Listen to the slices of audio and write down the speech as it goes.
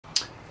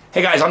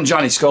Hey guys, I'm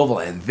Johnny Scoville,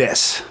 and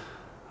this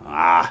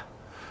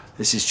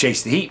is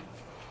Chase the Heat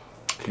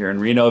here in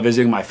Reno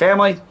visiting my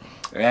family,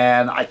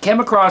 and I came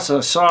across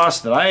a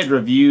sauce that I had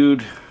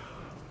reviewed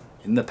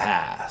in the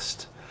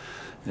past.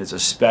 It's a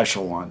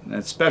special one, and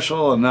it's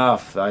special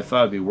enough that I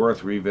thought it'd be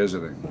worth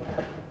revisiting,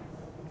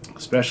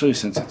 especially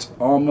since it's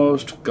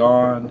almost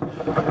gone.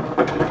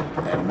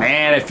 And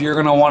man, if you're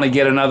gonna want to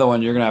get another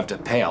one, you're gonna have to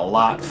pay a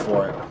lot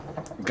for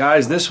it.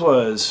 Guys, this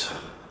was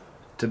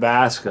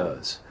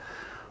Tabasco's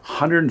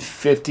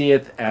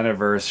 150th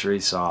anniversary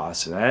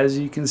sauce, and as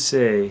you can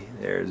see,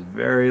 there's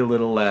very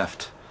little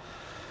left.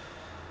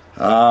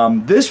 Tabasco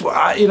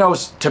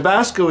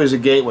is a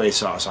gateway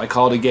sauce. I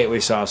call it a gateway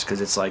sauce because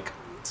it's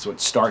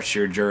what starts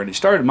your journey.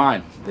 Started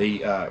mine,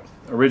 the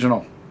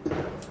original.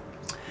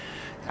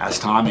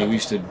 Ask Tommy, we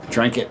used to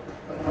drink it.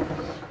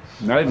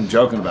 I'm not even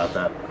joking about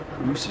that.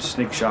 We used to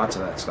sneak shots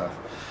of that stuff.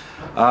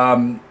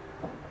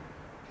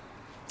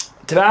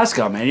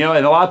 Tabasco, man,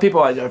 and a lot of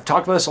people, I've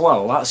talked about this a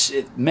lot.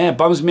 Man, it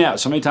bums me out.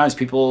 So many times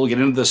people get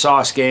into the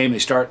sauce game, they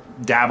start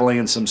dabbling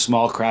in some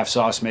small craft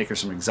sauce makers,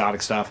 some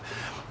exotic stuff.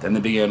 Then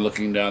they begin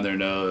looking down their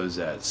nose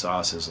at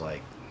sauces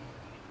like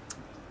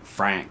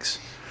Frank's.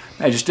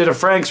 I just did a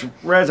Frank's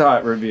Red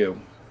Hot review.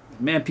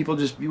 Man, you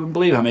wouldn't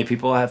believe how many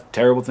people have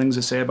terrible things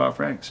to say about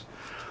Frank's.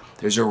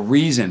 There's a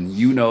reason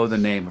you know the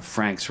name of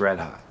Frank's Red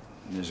Hot.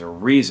 There's a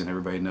reason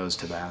everybody knows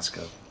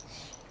Tabasco.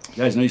 You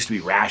guys know there used to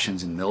be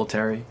rations in the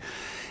military.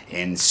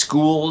 In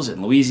schools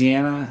in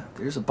Louisiana,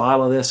 there's a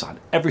bottle of this on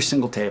every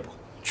single table.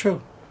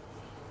 True.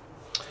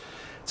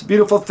 It's a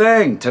beautiful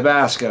thing,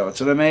 Tabasco. It's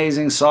an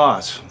amazing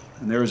sauce.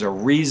 And there is a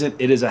reason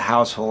it is a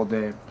household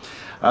name.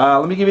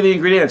 Let me give you the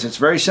ingredients. It's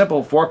very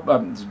simple.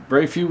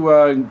 Very few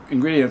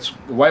ingredients.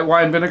 White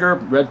wine vinegar,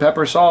 red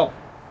pepper, salt.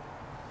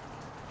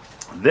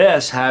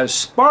 This has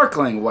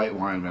sparkling white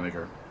wine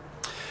vinegar.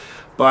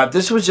 But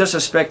this was just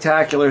a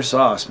spectacular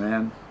sauce,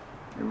 man.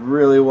 It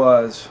really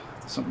was.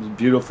 Something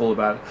beautiful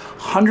about it.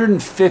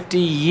 150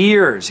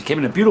 years. It came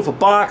in a beautiful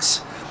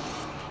box.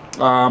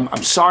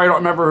 I'm sorry I don't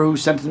remember who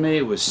sent it to me.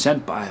 It was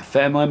sent by a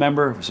family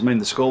member, somebody in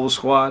the Scoville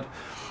squad.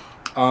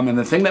 And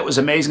the thing that was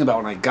amazing about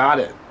when I got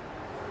it,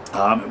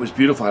 it was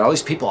beautiful. I had all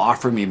these people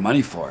offering me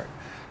money for it.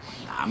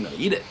 I'm going to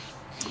eat it.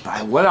 But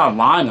I went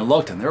online and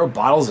looked, and there were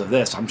bottles of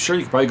this. I'm sure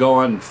you could probably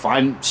go and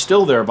find,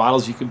 still there are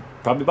bottles you could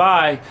probably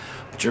buy,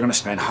 but you're going to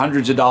spend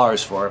hundreds of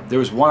dollars for it. There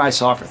was one I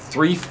saw for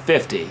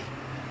 $350.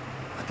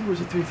 I think it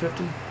was a $350.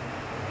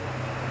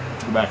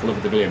 Go back and look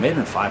at the video. It may have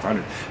been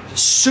 $500.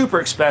 It's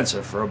super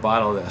expensive for a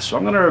bottle of this. So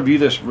I'm going to review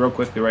this real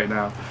quickly right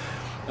now.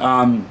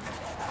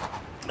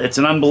 It's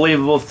an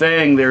unbelievable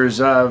thing. There's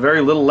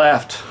very little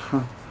left.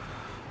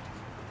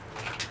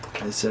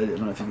 I said, I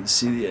don't know if you can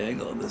see the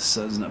angle. The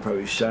sun's not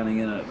probably shining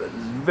in it, but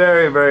there's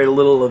very, very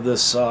little of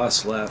this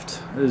sauce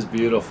left. It is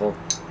beautiful.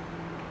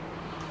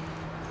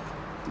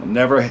 You'll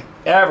never,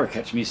 ever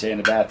catch me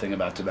saying a bad thing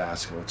about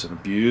Tabasco. It's a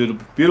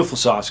beautiful, beautiful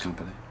sauce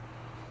company.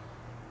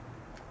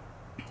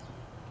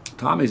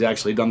 Tommy's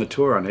actually done the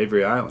tour on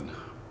Avery Island.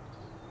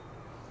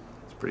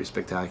 It's pretty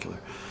spectacular.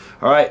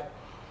 All right,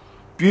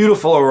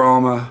 beautiful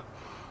aroma.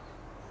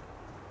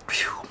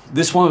 Whew.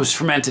 This one was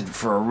fermented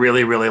for a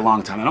really, really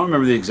long time. I don't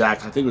remember the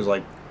exact, I think it was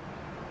like,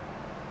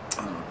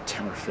 I don't know,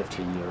 10 or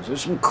 15 years. It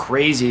was some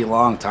crazy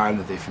long time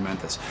that they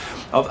ferment this.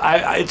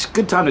 It's a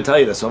good time to tell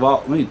you this.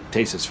 Let me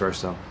taste this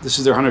first though. This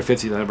is their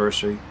 150th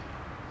anniversary.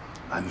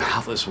 My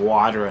mouth is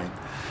watering.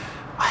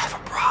 I have a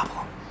problem.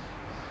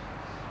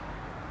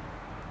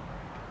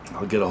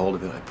 I'll get a hold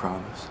of it, I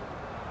promise.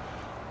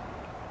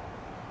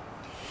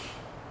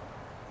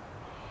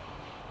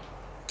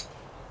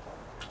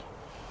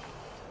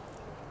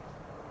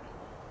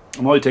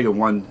 I'm only taking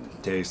one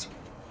taste.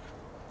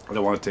 I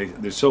don't want to take,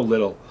 there's so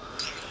little.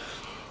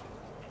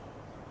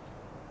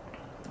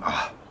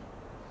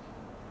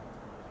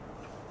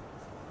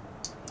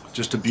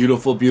 Just a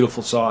beautiful,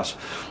 beautiful sauce.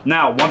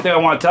 Now, one thing I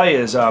want to tell you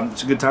is,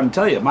 it's a good time to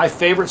tell you, my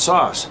favorite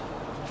sauce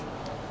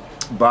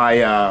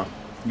by,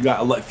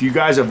 if you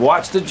guys have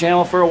watched the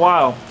channel for a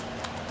while,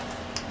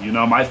 you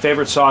know my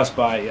favorite sauce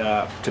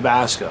by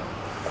Tabasco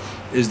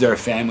is their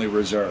Family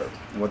Reserve.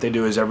 And what they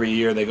do is every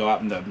year they go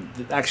out and the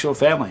actual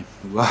family,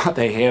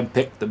 they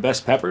hand-pick the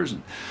best peppers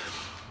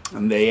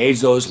and they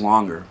age those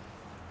longer.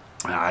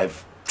 And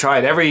I've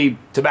tried every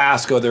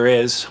Tabasco there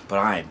is, but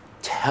I'm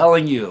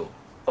telling you,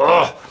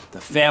 the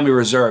Family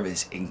Reserve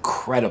is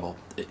incredible.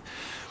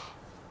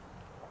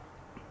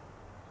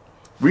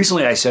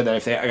 Recently I said that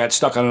if I got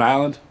stuck on an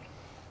island,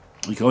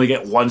 you can only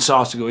get one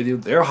sauce to go with you.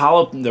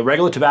 The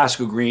regular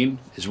Tabasco green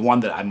is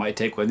one that I might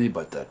take with me,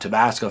 but the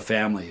Tabasco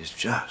Family is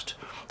just...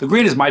 The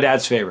green is my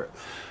dad's favorite,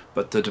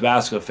 but the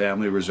Tabasco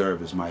Family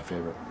Reserve is my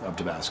favorite of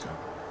Tabasco.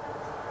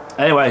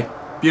 Anyway,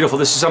 beautiful.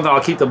 This is something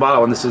I'll keep the bottle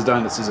when this is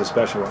done. This is a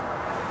special one.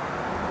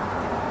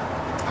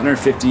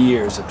 150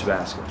 years of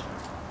Tabasco.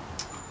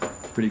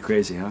 Pretty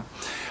crazy, huh?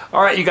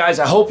 All right, you guys,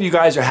 I hope you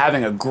guys are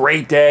having a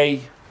great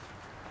day.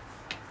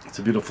 It's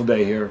a beautiful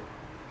day here.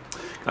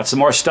 Got some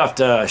more stuff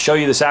to show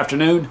you this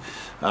afternoon.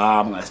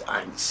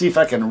 I see if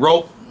I can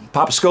rope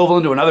Papa Scoville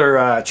into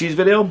another cheese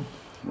video.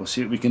 We'll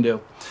see what we can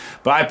do.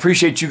 But I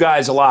appreciate you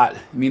guys a lot.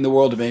 You mean the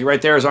world to me.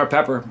 Right there is our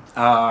pepper.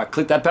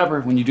 Click that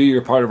pepper when you do.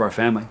 You're part of our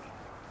family.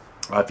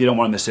 If you don't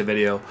want to miss a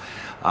video,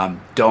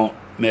 don't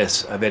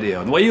miss a video.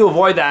 And the way you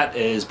avoid that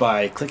is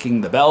by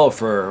clicking the bell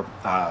for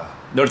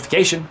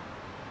notification.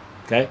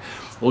 Okay,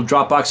 little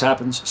drop box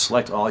happens.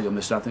 Select all. You'll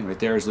miss nothing. Right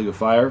there is League of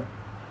Fire.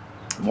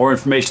 More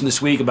information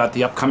this week about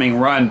the upcoming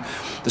run,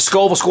 the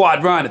Scoville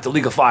Squad run at the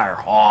League of Fire.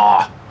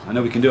 Aw, I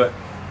know we can do it.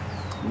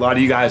 A lot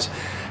of you guys.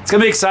 It's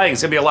going to be exciting.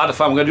 It's going to be a lot of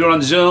fun. We're going to do it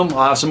on Zoom.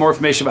 I'll have some more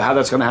information about how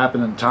that's going to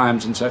happen and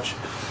times and such.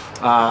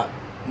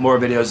 More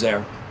videos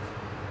there.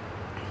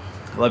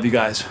 I love you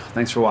guys.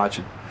 Thanks for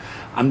watching.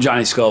 I'm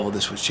Johnny Scoville.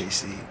 This was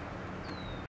JC.